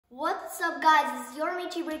What's up guys, it's your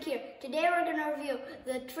Michi Brick here. Today we're going to review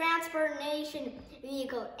the transportation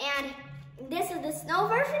vehicle, and this is the snow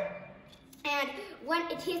version, and when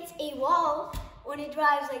it hits a wall, when it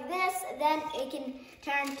drives like this, then it can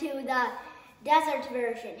turn to the desert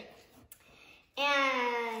version.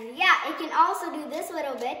 And yeah, it can also do this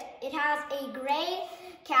little bit. It has a gray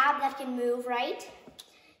cab that can move right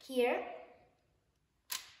here.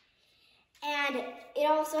 And it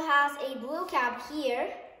also has a blue cab here.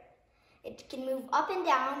 It can move up and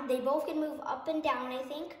down. They both can move up and down, I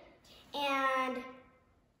think. And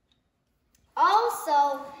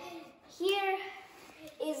also, here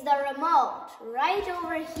is the remote. Right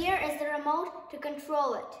over here is the remote to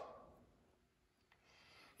control it.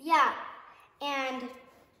 Yeah, and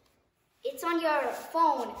it's on your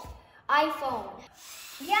phone, iPhone.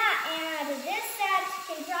 Yeah, and this set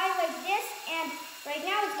can drive like this, and right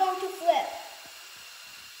now it's going to flip.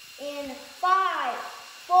 In 5,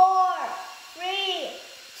 4, 3,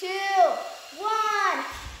 2, 1,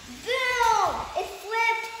 boom! It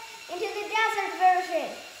flipped into the desert version.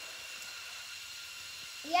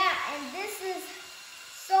 Yeah, and this is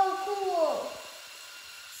so cool.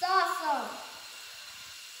 It's awesome.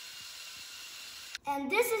 And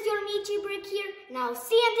this is your Michi Brick here. Now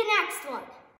see you in the next one.